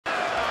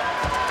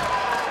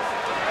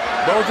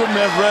Both of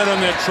them have red on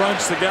their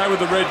trunks. The guy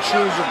with the red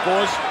shoes, of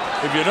course,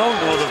 if you don't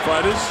know the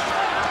fighters,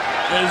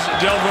 is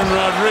Delvin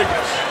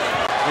RODRIGUEZ.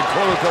 And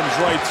Cotto comes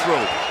right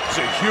through. It's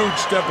a huge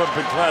step up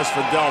in class for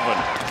Delvin.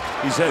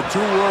 He's had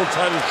 2 world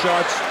title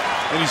shots,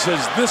 and he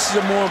says this is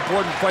a more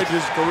important fight in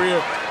his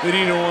career than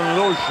either one of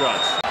those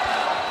shots.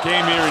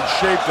 Came here in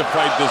shape to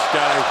fight this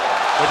guy,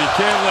 but you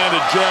can't land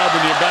a jab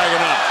when you're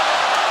bagging up.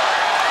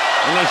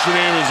 Unless your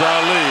name is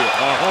Ali,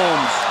 or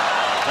Holmes,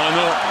 or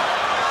Norton.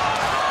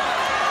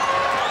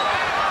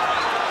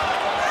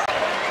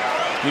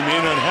 He may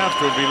not have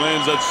to if he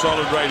lands that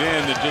solid right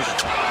hand that just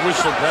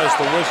whistled past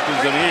the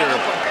whiskers and ear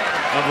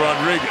of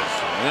RODRIGUEZ.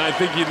 And I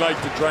think he'd like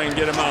to try and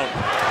get him out.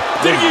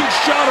 Digging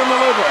shot on the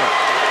liver.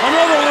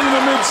 Another one in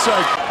the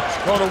midsection.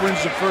 Cotto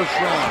wins the first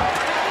round.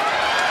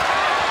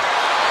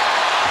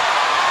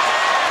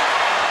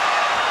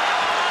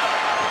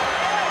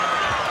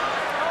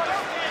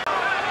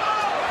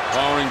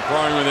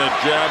 Powering with that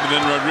jab, and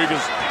then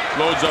RODRIGUEZ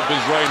loads up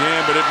his right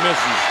hand, but it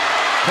misses.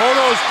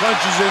 Cotto's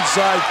punches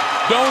inside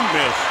don't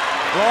miss.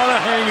 A lot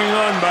of hanging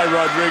on by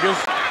RODRIGUEZ.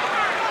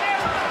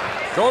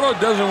 Cotto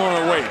doesn't want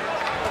to wait.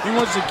 He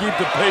wants to keep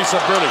the pace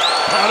up early.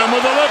 Caught him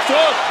with a left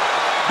hook.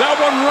 That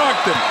one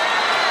rocked him.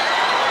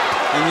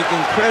 And you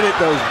can credit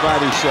those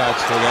body shots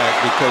for that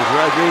because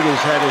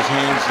RODRIGUEZ had his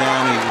hands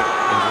down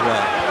as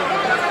well.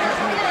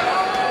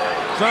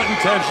 It's not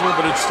intentional,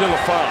 but it's still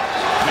a foul.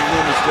 Make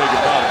no mistake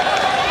about it.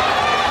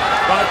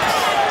 But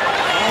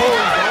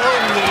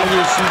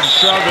obviously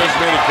Chavez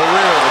made a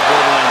career of a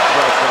borderline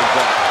shots like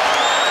that.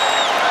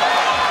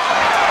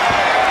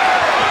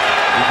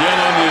 Again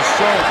on the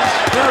assault.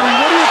 Larry,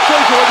 what do you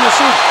think of what you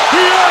see?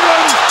 He had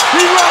him!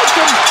 He rocked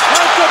him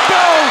at the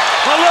bell!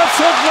 A left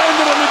hook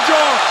landed on the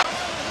jaw.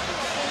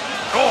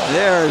 Oh.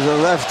 There's a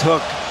left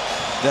hook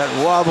that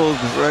wobbled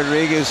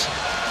RODRIGUEZ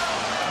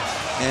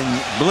and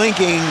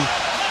blinking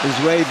his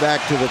way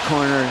back to the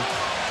corner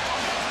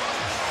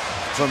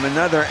from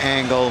another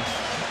angle.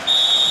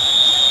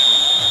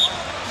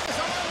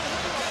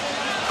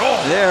 Oh.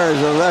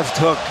 There's a left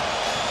hook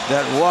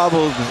that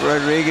wobbled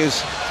RODRIGUEZ.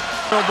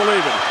 I don't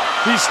believe it.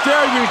 He's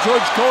staggering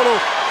towards Cotto.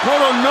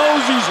 Cotto knows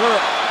he's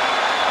hurt.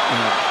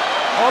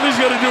 All he's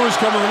got to do is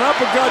come with an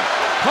uppercut,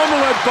 pummel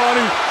that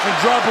body, and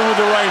drop him with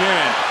the right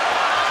hand.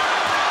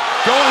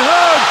 Going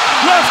hard,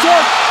 left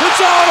hook, it's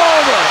all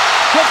over.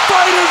 The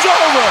fight is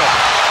over.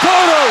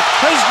 Cotto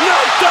has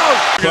knocked out.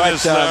 Look at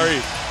this,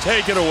 Larry.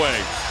 Take it away.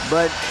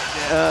 But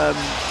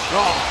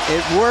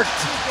it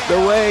worked the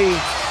way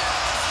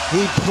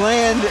he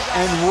planned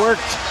and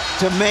worked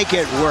to make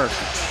it work.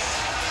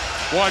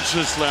 Watch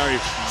this, Larry.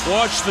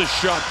 Watch the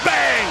shot.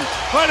 Bang!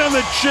 Right on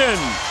the chin.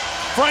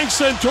 Frank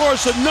Santor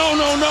said, no,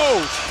 no,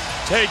 no.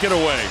 Take it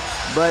away.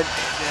 But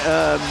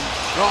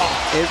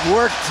it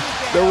worked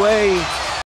the way